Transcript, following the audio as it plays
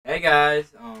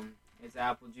guys, it's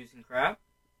Apple Juice and Crap.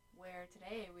 Where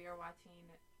today we are watching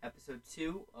Episode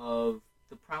 2 of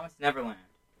The Promised Neverland.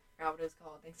 I forgot what it's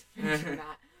called. Thanks for finishing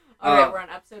that. Alright, we're on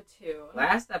episode 2.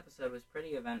 Last episode was pretty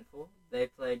eventful. They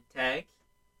played tag,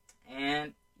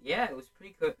 and yeah, it was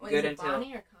pretty good until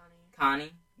Bonnie or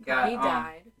Connie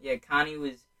died. Yeah, Connie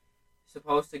was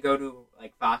supposed to go to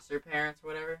like foster parents or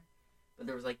whatever, but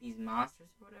there was like these monsters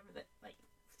or whatever that like.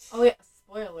 Oh yeah,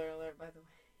 spoiler alert by the way.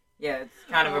 Yeah, it's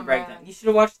kind of a breakdown. You should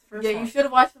have watched the first one. Yeah, you should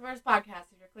have watched the first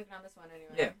podcast if you're clicking on this one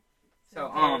anyway. Yeah.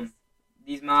 So,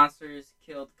 these monsters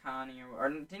killed Connie, or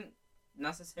didn't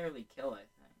necessarily kill, I think.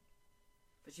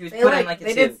 But she was put in like a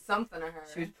tube. They did something to her.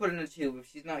 She was put in a tube. If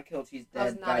she's not killed, she's dead. I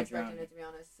was not expecting it, to be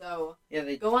honest. So, yeah,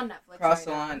 they go on Netflix. Cross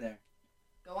the line there.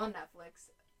 Go on Netflix.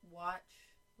 Watch.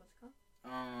 What's it called?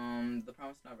 The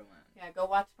Promised Neverland. Yeah, go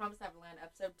watch Promised Neverland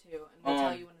episode 2, and we'll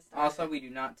tell you when to start. Also, we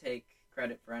do not take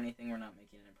credit for anything. We're not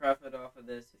making any profit off of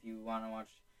this. If you want to watch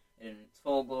it in its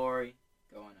full glory,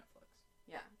 go on Netflix.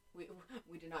 Yeah, we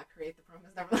did not create the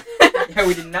Promised Neverland. Yeah,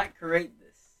 we did not create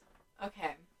this.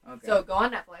 Okay. So go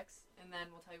on Netflix, and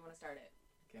then we'll tell you when to start it.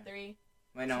 Okay. 3.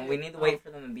 Wait, no, 2, we need to wait for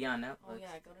them to be on Netflix. Oh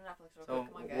yeah, go to Netflix real quick.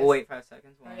 Come on, guys. We'll wait 5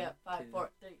 seconds. Hurry up. 5, 4,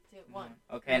 3, 2, 1.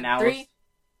 Okay, now 3,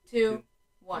 2,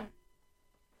 1.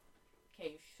 Okay,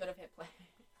 you should have hit play.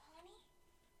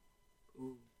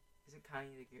 Ooh. Isn't Connie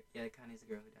the girl? Yeah, Connie's the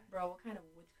girl who died. Bro, what kind of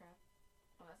witchcraft?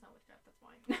 Oh, that's not witchcraft, that's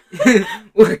wine.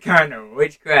 What kind of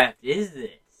witchcraft is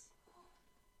this?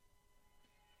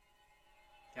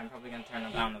 Okay, I'm probably going to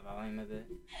turn down the volume a bit.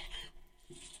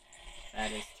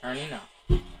 That is turning up.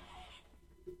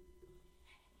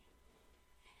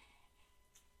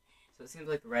 So it seems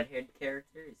like the red-haired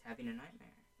character is having a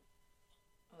nightmare.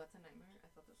 Oh, that's a nightmare? I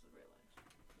thought this was real life.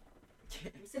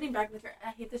 I'm sitting back with her.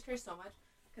 I hate this chair so much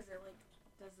because it like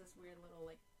does this weird little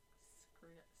like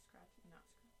scratch.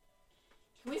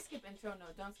 Can we skip intro? No,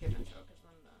 don't skip intro because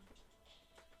then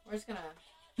we're just gonna.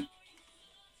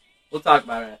 We'll talk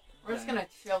about it. We're just gonna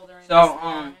chill during this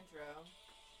intro.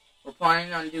 We're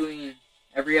planning on doing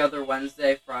every other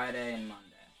Wednesday, Friday, and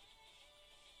Monday.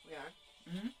 We are.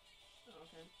 Mhm. Oh,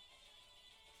 okay.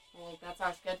 Well, that's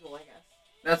our schedule, I guess.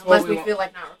 That's unless what we feel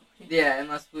like not recording. Yeah,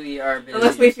 unless we are busy.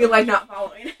 Unless we feel like not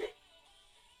following.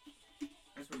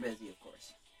 Unless we're busy, of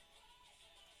course.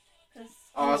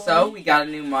 Also, we got a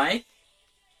new mic.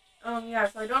 Yeah,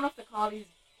 so I don't know if the quality's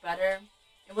better.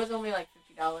 It was only like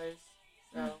 $50,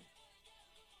 so.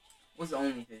 It was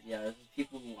only $50. There's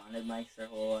people who wanted mics their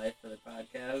whole life for their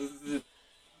podcast.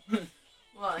 Well,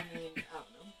 I mean, I don't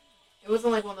know. It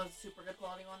wasn't like one of those super good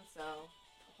quality ones, so.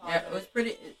 Yeah, it was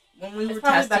pretty. When we were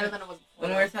probably testing, better than it was before.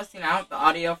 When we were testing out, the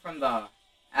audio from the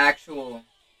actual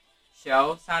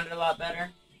show sounded a lot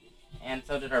better, and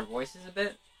so did our voices a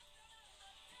bit.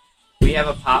 We have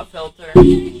a pop filter, and so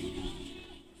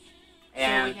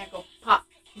we can't go pop.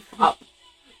 Pop.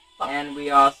 And we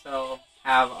also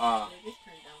have a. Just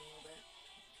turn it down a little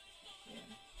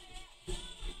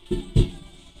bit.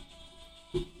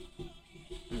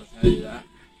 I'm just gonna do that.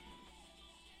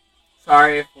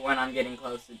 Sorry if when I'm getting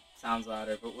close it sounds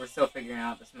louder, but we're still figuring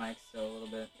out this mic still a little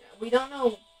bit. Yeah, we don't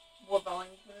know what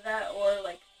volume to put it at or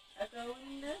like echo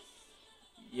in this.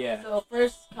 Yeah. So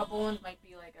first couple ones might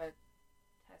be like a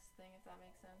test thing, if that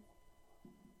makes sense.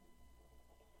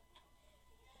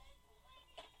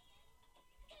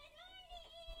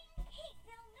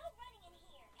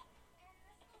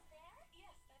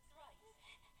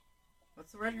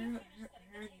 What's the red-haired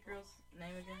girl's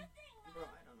name again? Bro,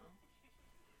 I don't know.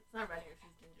 It's not red hair,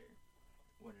 she's ginger.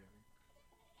 Whatever.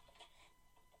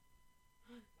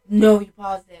 No, you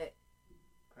paused it.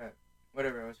 Crap.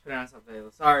 Whatever, I was putting on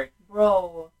subtitles. Sorry.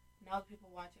 Bro, now the people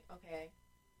watching. Okay.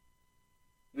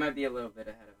 You might be a little bit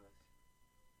ahead of us.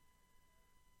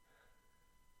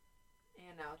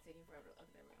 And now it's taking forever. Okay,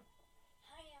 there we go.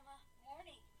 Hi, Emma.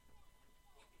 Morning.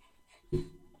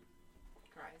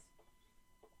 Cries.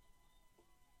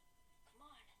 Come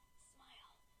on,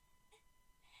 smile.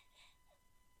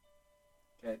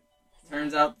 Okay.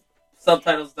 Turns out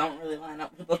subtitles don't really line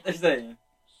up with what they're saying.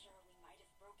 Sure, we might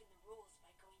have broken the rules by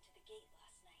going to the gate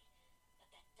last night, but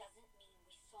that doesn't mean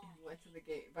we saw You went to the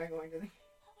gate by going to the.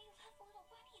 But we left little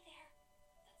Bunny there.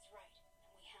 That's right,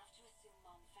 and we have to assume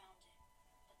Mom found it.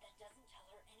 But that doesn't tell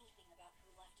her anything about who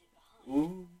left it behind.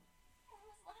 Ooh. Mom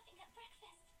was laughing at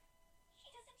breakfast.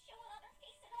 She doesn't show it on her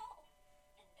face at all.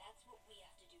 And that's what we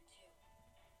have to do too.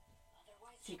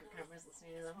 Otherwise, Secret cameras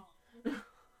listening to them.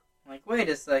 Like, wait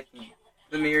a second.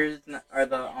 The mirrors are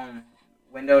the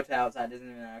window to outside isn't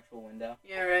even an actual window.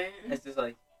 Yeah, right. It's just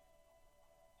like.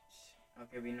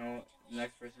 Okay, we know the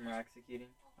next person we're executing.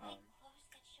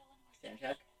 Stand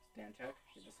check. Get the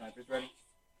snipers ready.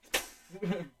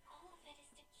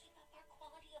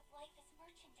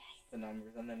 The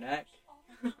numbers on their neck. The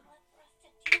only thing left for us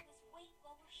to do is wait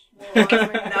while we're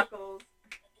Whoa, my knuckles.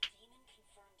 But the demon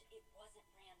confirmed it wasn't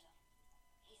random.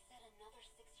 He said another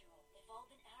 6-year-old. They've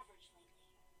all been average lately.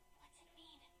 What's it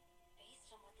mean? Based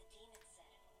on what the demon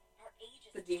said, our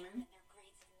ages The demon? and their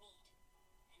grades of meat.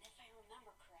 And if I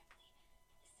remember correctly,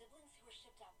 the siblings who were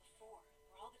shipped out before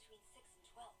were all between 6 and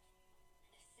 12.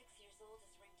 And if 6 years old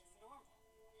is ranked as normal,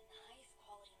 then the highest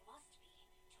quality must be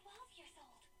 12 years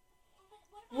old. But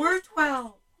what about We're the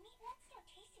scores? 12. Meat won't start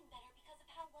tasting better because of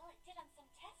how well it did on some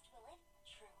test, will it?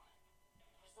 True.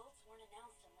 The results weren't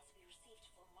announced unless we received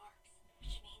full marks,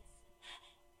 which means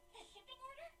the shipping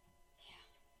order? Yeah.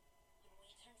 When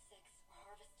we turn 6, we're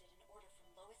harvested in order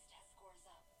from lowest test scores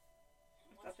up.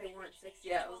 And I thought once they we weren't reach 6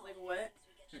 yet. I was 12, like, what? it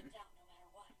seems we get shipped out no matter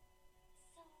what.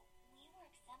 So we were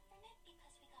exempt from it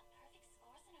because we got perfect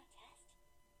scores in our test?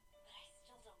 But I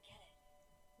still don't get it.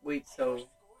 Wait, Why so our scores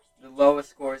the didn't lowest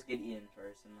change? scores get eaten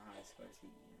first, and the highest scores get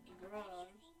eaten. Bruh. Why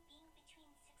do you think being between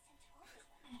 6 and 12 is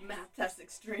what matters? Math test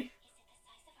extreme. Is it the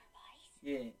size of our bodies?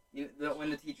 Yeah,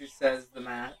 when the teacher says the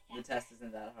test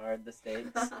isn't that hard, the stakes.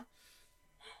 It's our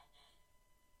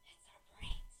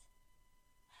brains.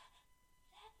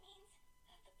 That means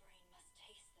that the brain must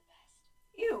taste the best.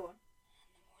 Ew. And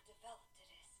the more developed it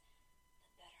is,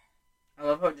 the better. I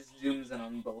love how it just zooms in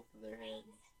on both of their heads.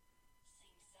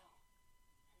 Seems so.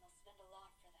 And they'll spend a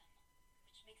lot for them,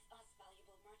 which makes us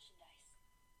valuable merchandise.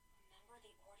 Remember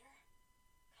the order?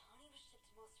 Connie was shipped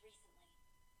most recently.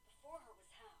 Before her was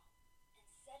Hal, and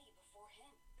SETI before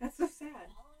him. That's so sad.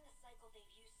 Following the cycle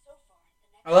they've used so far, the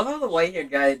next I love how the white-haired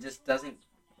guy just doesn't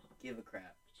give a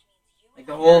crap. which means you Like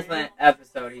and the I whole are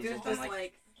episode, he's Dude, just been just like,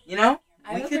 like, you know,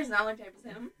 I we hope could, there's not one type as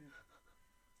him.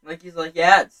 like he's like,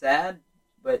 yeah, it's sad,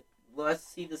 but let's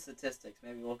see the statistics.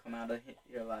 Maybe we'll come out of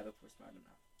here alive if we're smart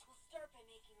enough. We'll start by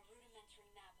making a rudimentary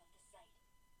map of the site.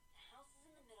 The house is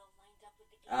in the middle, lined up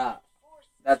with the gate, Ah, and the forest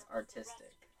that's circles the rest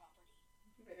artistic. of the property.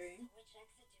 Very. So which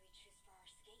exit do we choose for our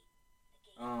escape?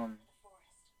 The gate or the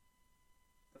forest?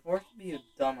 The fourth would be a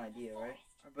dumb idea, right?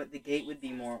 But the gate would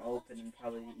be more open and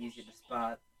probably easier to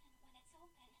spot. And when it's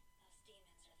open, those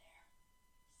demons are there.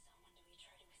 So when do we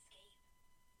try to escape?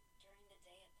 During the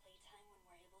day at playtime when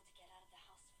we're able to get out of the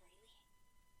house freely?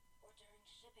 Or during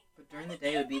shipping? But during the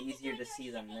day it would be easier to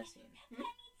see them missing.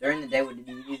 During the day would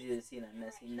be easier to see them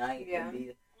missing. Night Yeah. would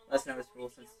be less noticeable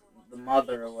since the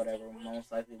mother or whatever most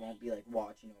likely won't be like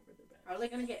watching over their bed. How are they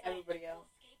gonna get everybody out?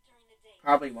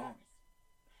 Probably won't.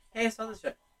 Hey, I saw this.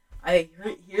 I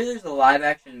hear there's a live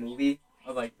action movie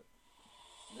of like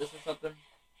this or something.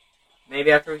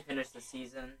 Maybe after we finish the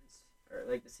seasons or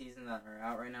like the season that are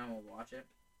out right now, we'll watch it.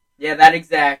 Yeah, that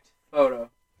exact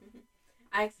photo,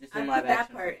 I Just in put live that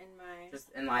action. part in my just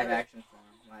in live action form.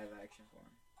 Live action form.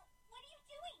 What are you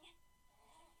doing?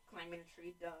 climbing a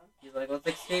tree, duh. He's like, let's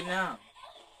escape now.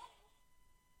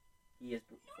 He has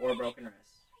 4 broken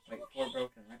wrists. Wait, 4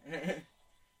 broken, right? I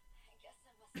guess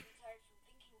I must be tired from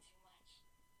thinking too much.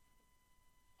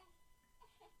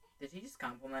 Did he just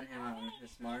compliment him on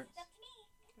his smarts? It's up to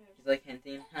me. He's like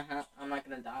hinting, haha, I'm not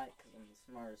gonna die because I'm the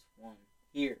smartest one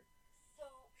here. So,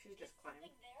 She's just is climbing.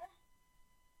 something there?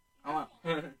 I want.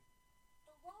 The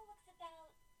wall looks about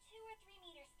 2 or 3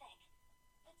 meters thick.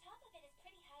 The top of it is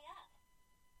pretty high up.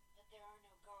 But there are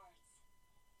no guards.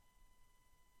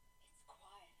 It's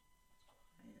quiet.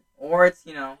 Or it's,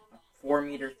 you know, a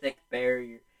 4-meter thick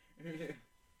barrier. It was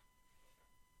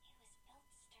built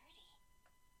sturdy.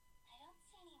 I don't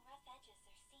see any rough edges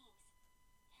or seams.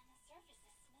 And the surface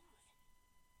is smooth.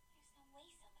 There's no way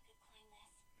someone could climb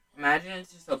this. Imagine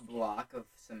it's just a block of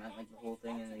cement, like the whole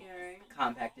thing, and like Yeah, right.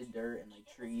 compacted dirt and like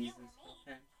trees and stuff.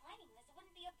 Yeah. Climbing this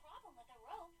wouldn't be a problem with a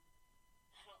rope.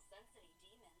 I don't sense any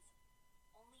demons.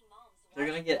 Only moms. They're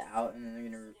gonna get out and then they're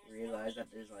gonna realize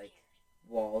that there's like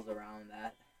walls around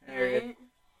that area. Right?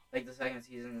 Like the second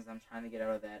season is I'm trying to get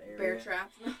out of that area. Bear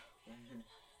traps. They're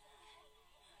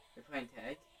playing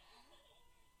tag.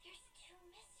 There's 2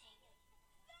 missing.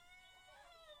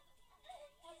 What's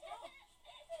wrong?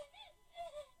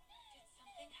 Did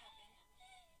something happen?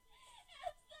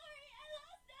 I'm sorry. I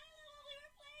lost Anna while we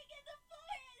were playing in the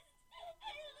forest. I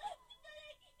looked, but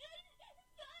I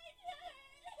couldn't find her.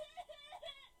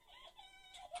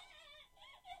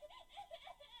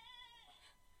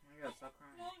 Oh my god, stop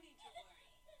crying. No need to worry.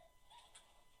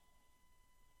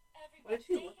 What did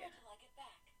she look at? Until I get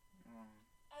back. Oh.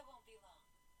 I won't be long.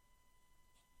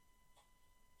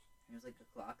 It was like a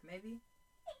clock, maybe?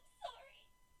 I'm sorry.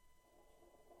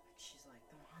 She's like,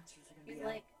 the monsters are gonna be He's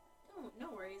out. like, no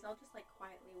worries. I'll just like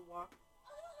quietly walk.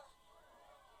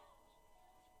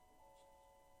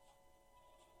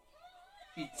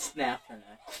 She snapped her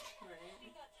neck. Right.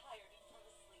 She got tired and fell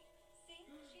asleep. See?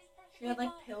 She's perfectly She had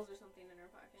like pills or something in her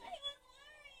pocket. I was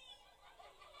worried.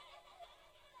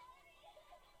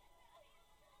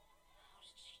 How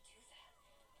did she do that?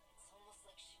 It's almost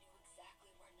like she knew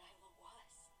exactly where Nyla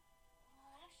was.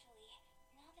 Well, actually,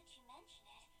 now that you mention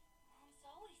it, Mom's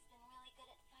always been really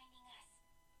good at finding us.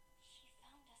 She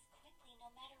found us quickly no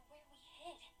matter where we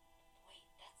hid. Wait,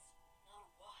 that's not a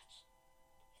watch.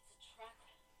 It's a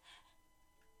tracker.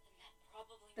 And that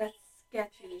probably That's means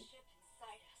sketchy. a chip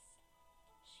inside us.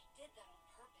 She did that on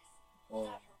purpose. Oh.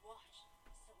 Without her watch,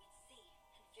 so we'd see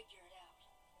and figure it out.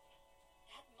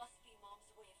 That must be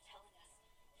Mom's way of telling us,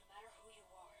 no matter who you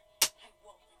are, I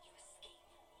won't let you escape.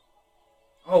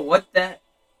 Oh, what that?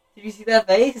 Did you see that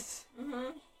face?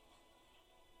 Mm-hmm.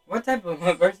 What type of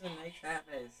person makes that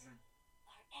face?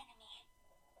 Our enemy.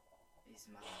 He's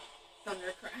mine.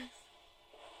 Thunder cracks.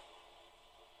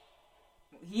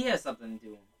 He has something to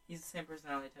do with him. He's the same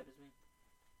personality type as me.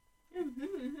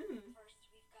 Mm-hmm. First,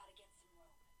 we've got to get some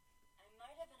rope. I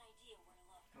might have an idea where to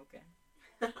look. Okay.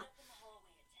 Meet up in the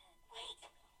hallway at 10. Wait!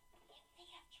 If they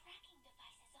have tracking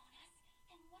devices on us,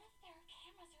 then what if there are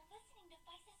cameras or listening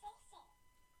devices also?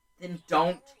 Then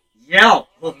don't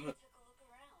yell. I already took a look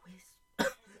around.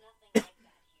 There's nothing like that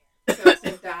here. Goes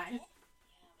and dies.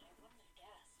 Yeah, but I wouldn't have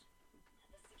guessed.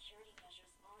 The security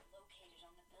measures aren't located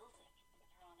on the building.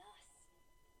 They're on us.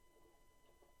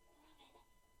 Norman,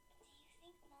 do you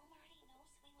think Mom already knows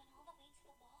we went all the way to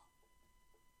the wall?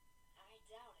 I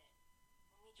doubt it.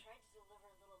 When we tried to deliver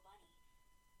Little Bunny,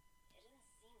 it didn't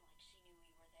seem like she knew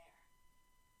we were there.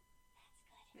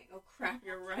 That's good. Like, oh crap,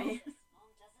 you're right. Mom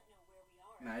doesn't know where we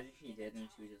are. Imagine she did and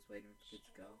she was just waiting for kids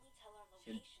to go. Only tell our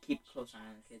She'd location keep when close she eye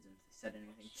on the checks. kids and if they said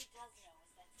anything, What she does know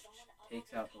is that someone takes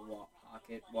other out the than Connie brought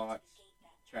pocket Little Bunny watch to the gate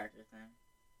that night. tracker thing.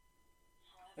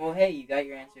 However, Well, hey, you got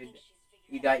your I don't answer. think she's figured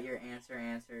You it got out. your answer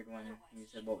answered when you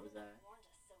said what was that? Warned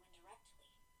us so indirectly.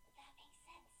 That makes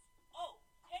sense. Oh,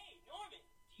 hey, Norman.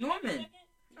 Norman, Do you have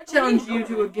a second? I challenge you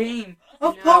to a game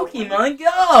of No. Pokemon Go.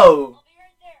 I'll be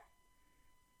right there.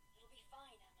 It'll be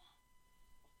fine, Emma.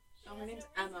 She Oh, her has name's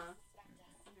no reason Emma. to suspect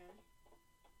us. Okay.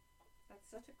 That's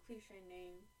such a cliche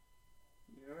name.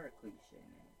 You're a cliche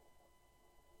name.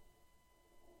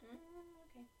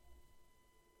 Okay.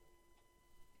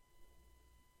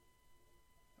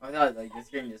 I thought like the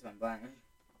screen just went blank.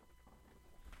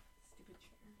 Stupid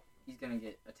chair. He's gonna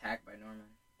get attacked by Norman.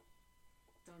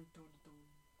 Dun dun dun.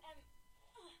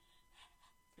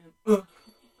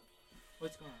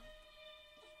 What's going on?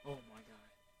 Oh my god.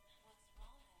 What's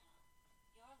wrong, Emma?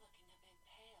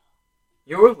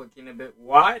 You're You're looking a bit pale. looking a bit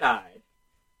wide-eyed.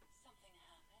 Something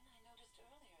happened. I noticed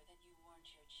earlier that you weren't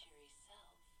your cheery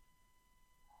self.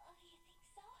 Oh, You think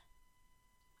so?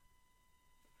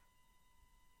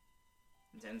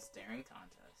 Intense staring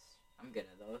contest. I'm good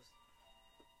at those.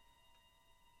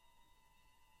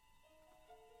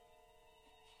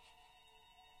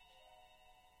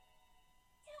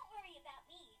 Don't worry about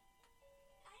me.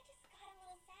 I just got a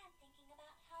little sad thinking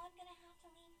about how I'm gonna have to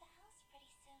leave the house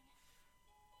pretty soon.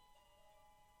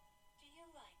 Do you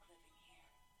like living here?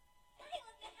 I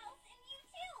love the house and you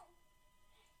too!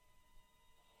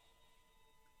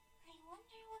 I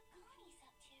wonder what Connie's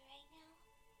up to right now.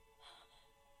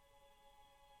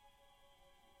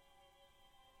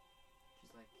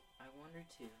 She's like, I wonder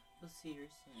too. We'll see her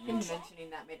Him soon. mentioning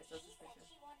that made it so She said suspicious.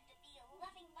 she wanted to be a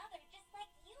loving mother just like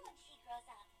you when she grows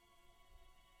up.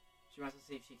 She wants to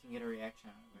see if she can get a reaction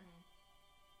out of her.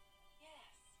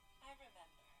 Yes, I remember.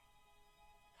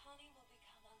 Connie will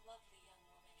become a lovely young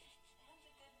woman and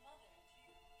a good mother,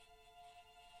 too.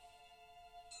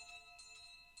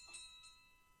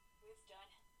 Food's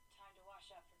done. Time to wash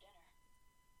up for dinner.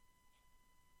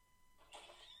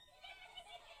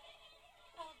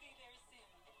 I'll be there soon.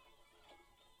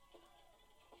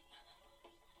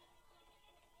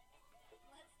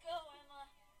 Let's go, Emma.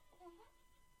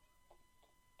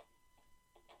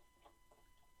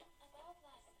 About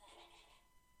last night,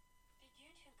 did you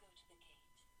two go to the gate?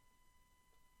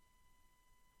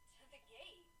 To the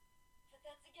gate? But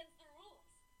that's against the rules.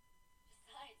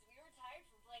 Besides, we were tired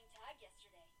from playing tag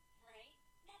yesterday, right?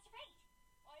 That's right.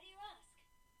 Why do you ask?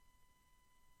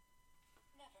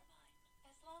 Never mind.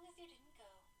 As long as you didn't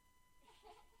go.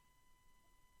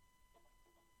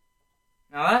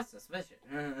 Now that's suspicious.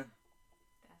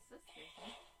 That's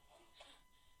suspicious.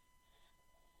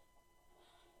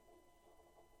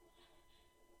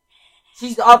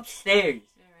 She's upstairs.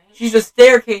 Alright. She's a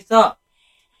staircase up.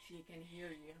 She can hear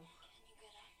you. Can you get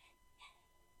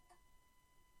up?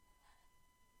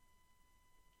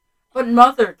 But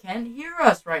Mother can't hear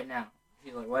us right now.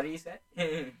 She's like, what do you say?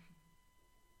 Oh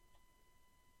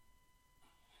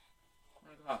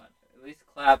god. At least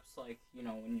claps like, you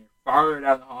know, when you're farther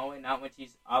down the hallway, not when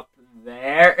she's up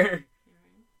there.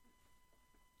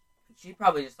 She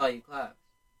probably just saw you clap.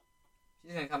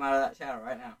 She's gonna come out of that shadow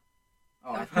right now.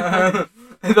 Oh, I thought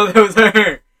that was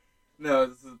her. No,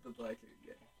 this is the black hair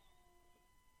guy.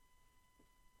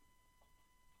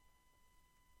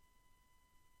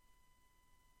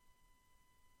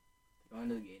 Going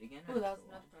to the gate again? Ooh, that was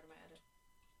another part of my edit.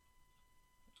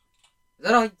 Is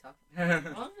that all you talk? I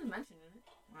was just mentioning it.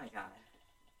 Oh my god.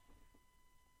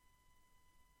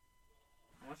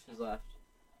 How much is left?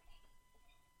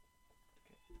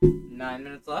 9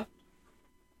 minutes left?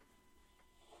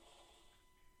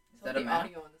 Is that a the map?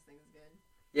 audio on this thing is good.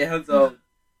 Yeah, so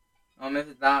if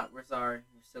it's not, we're sorry.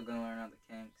 We're still gonna learn all the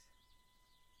kinks.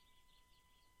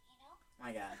 You know,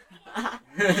 My god.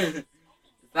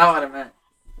 It's not what I meant.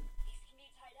 these can be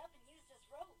tied up and used as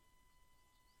rope.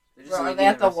 They're Bro, are leaving they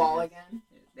at the rest of wall yours. again?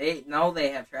 They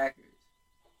have trackers.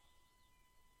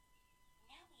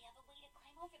 Now we have a way to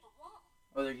climb over the wall.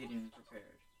 Oh, they're getting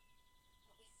prepared.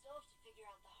 But we still have to figure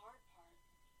out the hard part.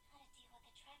 How to deal with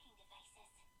the tracking devices.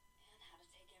 And how to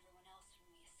take everyone else from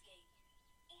the escape.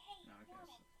 Hey, No, I guess.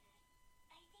 Norman.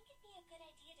 I think it'd be a good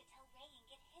idea to tell Ray and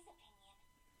get his opinion.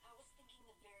 I was thinking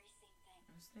the very same thing.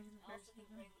 I was thinking the I first also think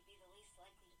thing. Ray would be the least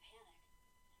likely to panic.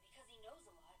 And because he knows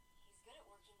a lot, he's good at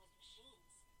working with machines.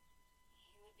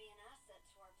 He would be an asset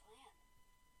to our plan.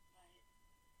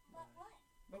 But what?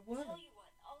 But what? Tell you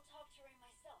what, I'll talk to Ray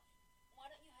myself. Why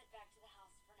don't you head back to the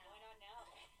house for now? Why not now?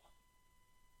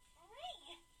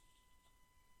 Ray!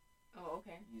 Oh,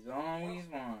 okay. He's always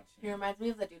watching. He reminds me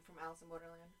of the dude from Alice in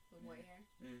Borderland with white hair.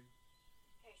 Mm.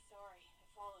 Hey, sorry, I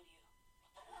followed you.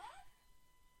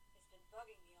 It's been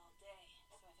bugging me all day,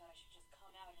 so I thought I should just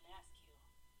come out and ask you.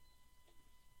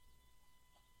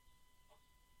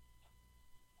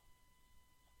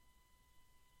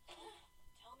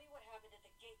 Tell me what happened at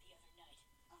the gate the other night.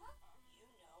 You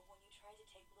know, when you tried to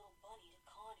take little Bunny to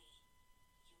Connie.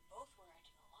 You both were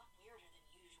acting a lot weirder than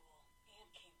usual. And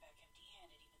came back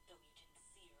empty-handed even though you didn't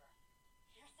see her.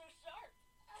 You're so sharp!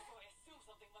 So I assume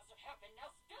something must have happened. Now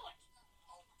spill it!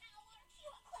 Oh, aren't you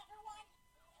a clever one?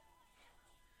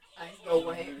 I go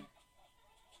away.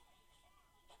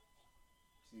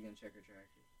 She's gonna check her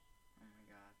tracker. Oh my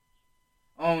god.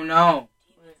 Oh no!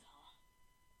 Demons, huh?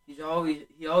 He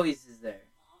always is there.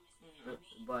 Mom is The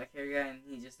me. black hair guy, and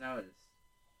he just noticed.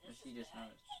 Or This she is just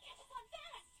bad. noticed. He catches on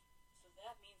fast! So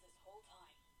that means this whole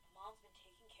time, Mom's been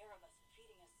taking care of us and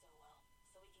feeding us so well,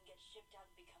 so we can get shipped out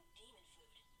and become demon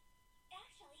food.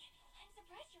 Actually, I'm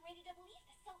surprised you're ready to believe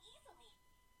this so easily.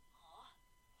 Huh?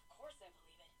 Of course I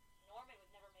believe it. Norman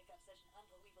would never make up such an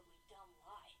unbelievably dumb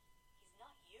lie. He's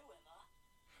not you, Emma.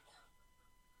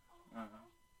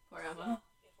 Poor Emma.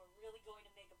 So, if we're really going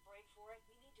to make a break for it,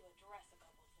 we need to address a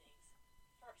couple things.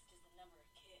 First is the number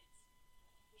of kids.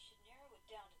 We should narrow it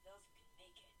down to those who can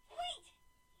make it. Wait!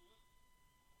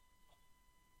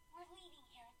 We're leaving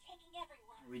here and taking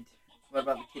everyone. What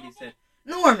about the kid who said,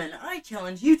 Norman, I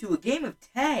challenge you to a game of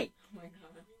tag? Oh my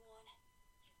god. Everyone?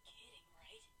 You're kidding,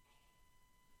 right?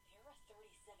 There are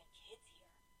 37 kids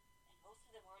here, and most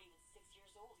of them aren't even 6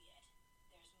 years old yet.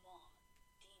 There's Mom,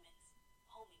 demons,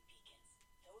 homing beacons.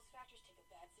 Those factors take a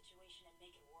bad situation and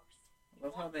make it worse. I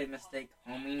love how they mistake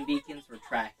homing beacons for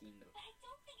tracking them. But I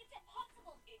don't think it's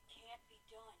impossible. It can't be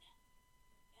done.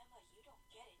 Emma, you don't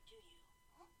get it, do you?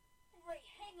 Huh? Ray,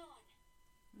 hang on.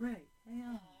 Right, hang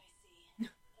on. I see.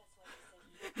 That's why I said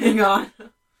you. Hang on.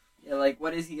 Yeah, like,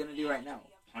 what is he gonna do right now?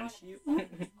 Punch you? Emma, yeah,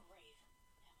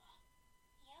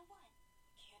 what?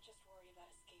 We can't just worry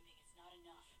about escaping. It's not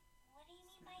enough. What do you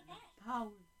mean by that?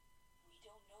 Power. We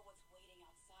don't know what's waiting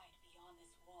outside beyond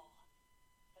this wall.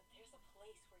 But there's a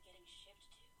place we're getting shipped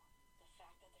to. The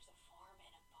fact that there's a farm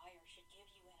and a buyer should give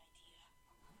you an idea.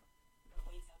 What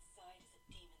waits outside is a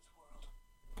demon's world.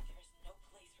 There's no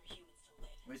place for humans to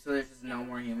live. Wait, so there's just no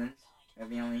more humans? Are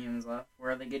the only humans left?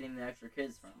 Where are they getting the extra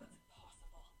kids from then?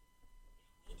 Impossible.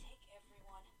 If we take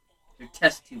everyone, then we'll They're all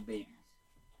test die. tube babies.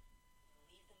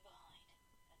 Leave them behind.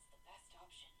 That's the best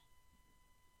option.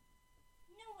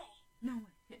 No way. No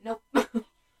way. Nope.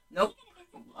 Nope. Even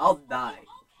if it's I'll impossible, die we're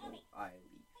all before coming. I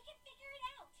leave. We can figure it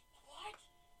out. What?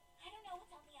 I don't know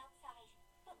what's on the outside,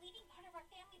 but leaving part of our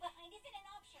family behind isn't an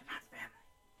option. Not the family.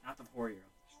 Not the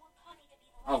 4-year-old. I want Connie to be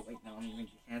the Oh, last wait, one no, we I'm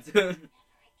take. making cancer. Never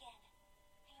again.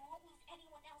 I won't lose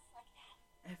anyone else like that.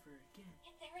 Ever again.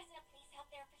 If there isn't a place out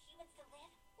there for humans to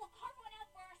live, we'll carve one out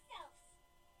for ourselves.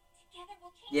 Together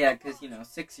we'll change Yeah, the because, world.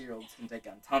 6-year-olds can take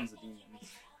on tons of Thank you, demons.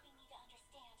 Ray, for helping me to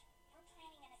understand. We're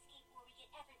planning an escape where we get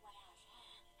everyone out.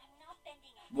 I'm not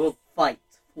bending on We'll this. fight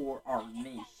for our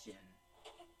nation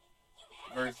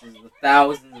versus the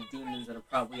thousands of demons that are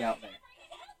probably out there.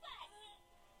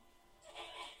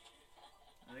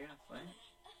 Are they gonna fight?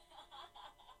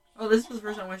 Oh, this was the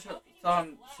first time I saw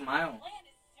him smile. Plan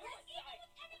is suicide.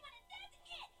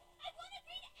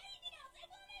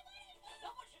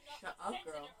 Someone should knock Shut some up, sense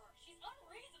girl. into her. She's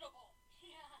unreasonable.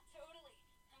 Yeah, totally.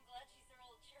 I'm glad she's her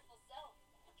old cheerful self.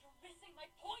 You're missing my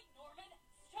point, Norman.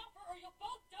 Stop her or you'll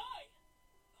both die.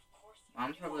 Of course. you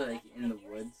Mom's knew probably all like that in from the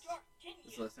very woods, start, didn't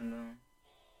just you? listening to him.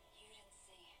 You didn't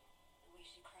see the way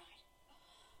she cried.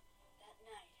 That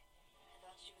night, I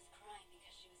thought she was crying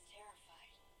because she was terrified.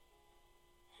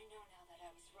 I know now that I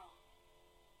was wrong.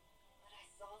 What I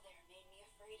saw there made me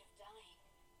afraid of dying.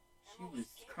 And She what was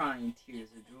scary crying tears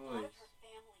was of the thought joy of her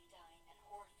family dying that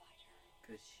horrified her.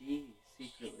 because she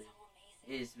She's secretly so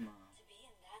amazing. is Mom. To be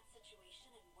in that situation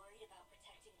and worried about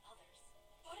protecting others.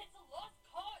 But it's a lost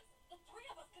cause. The three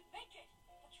of us could make it.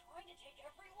 But trying to take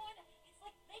everyone, it's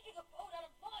like making a boat out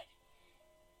of mud.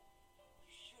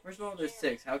 You should First be of all, there's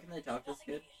scared. 6. How can they talk to this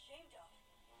Nothing kid? to be ashamed of.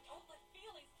 Don't let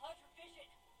feelings cloud your vision.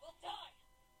 We'll die.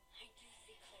 I do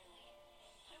see clearly.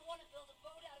 I want to build a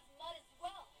boat out of mud as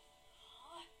well.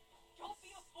 Huh? Don't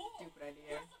be a fool. Stupid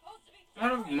idea. You're supposed to be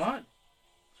Out of different. mud.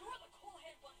 You're the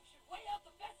cool-headed one who should weigh out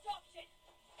the best option.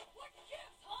 What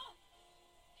gives, huh?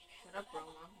 Shut up, bro.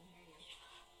 Mom can hear you.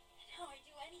 And how I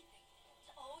do anything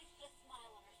to always put a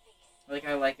smile on her face. Like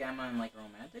I like Emma in like a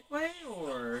romantic way,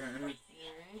 or Alright.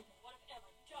 What if Emma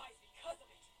dies because of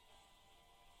it?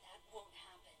 That won't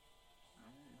happen. I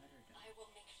won't let her die. I will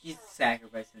make He's sure of it.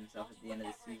 sacrificing himself at the end of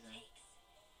the Whatever it season. takes.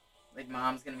 Like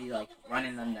Mom's gonna be like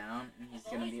running them down, and he's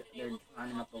gonna be they're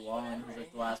climbing up the wall, and he's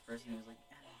like the last person who's like,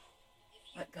 Emma, If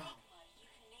you let go. make mud, you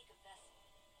can make a vessel.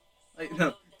 Like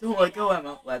no, don't let go,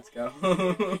 Emma. Let's go. You've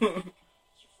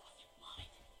lost your mind.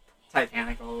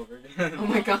 Titanic all over again. Oh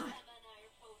my god. Emma and I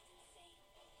are both insane.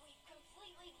 We've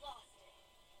completely lost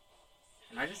it.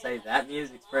 Can I just say that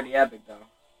music's pretty epic though?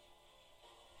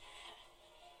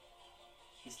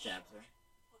 He stabs her.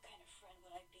 What kind of friend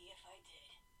would I be if I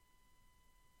did?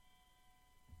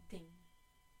 Ding.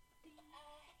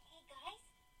 Hey guys,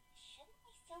 shouldn't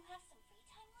we still have some free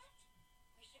time left?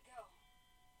 We should go.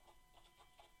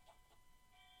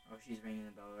 Oh, she's ringing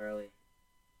the bell early.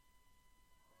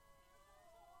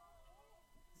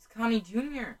 It's Connie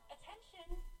Jr. Attention!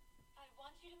 I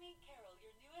want you to meet Carol,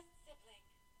 your newest sibling.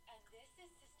 And this is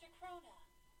Sister Crona.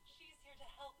 She's here to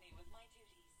help me with my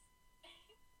duties.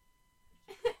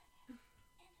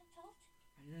 An adult,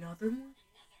 Another one?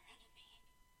 another enemy.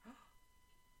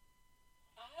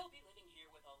 I'll be living here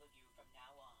with all of you from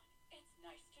now on. It's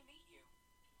nice to meet you.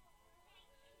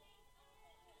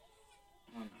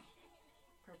 Oh no.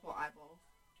 Purple eyeballs.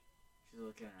 She's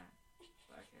looking at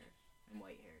black haired and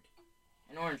white haired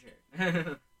and orange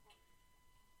haired.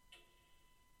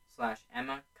 Slash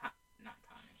Emma, not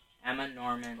Connie. Emma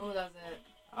Norman. Oh, that was it.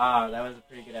 Ah, that was a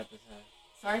pretty good episode.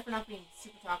 Sorry for not being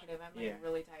super talkative. I'm like Yeah.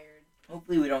 really tired.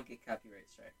 Hopefully we don't get copyright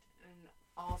striked. And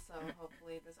also,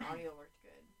 hopefully, this audio worked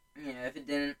good. Yeah, if it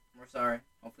didn't, we're sorry.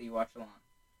 Hopefully you watched along.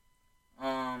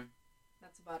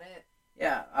 That's about it.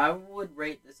 Yeah, I would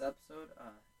rate this episode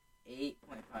 8.5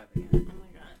 again. Oh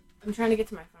my god. I'm trying to get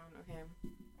to my phone, okay?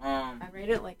 I rate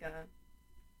it like a...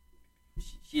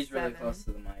 She's really 7. close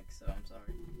to the mic, so I'm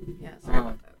sorry. Yeah, sorry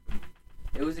about that.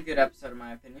 It was a good episode in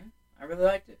my opinion. I really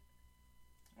liked it.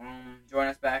 Join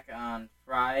us back on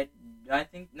Friday. I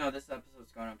think, no, this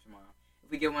episode's going up tomorrow.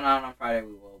 If we get one out on Friday,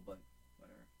 we will, but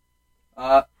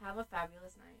whatever. Have a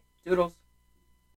fabulous night. Doodles.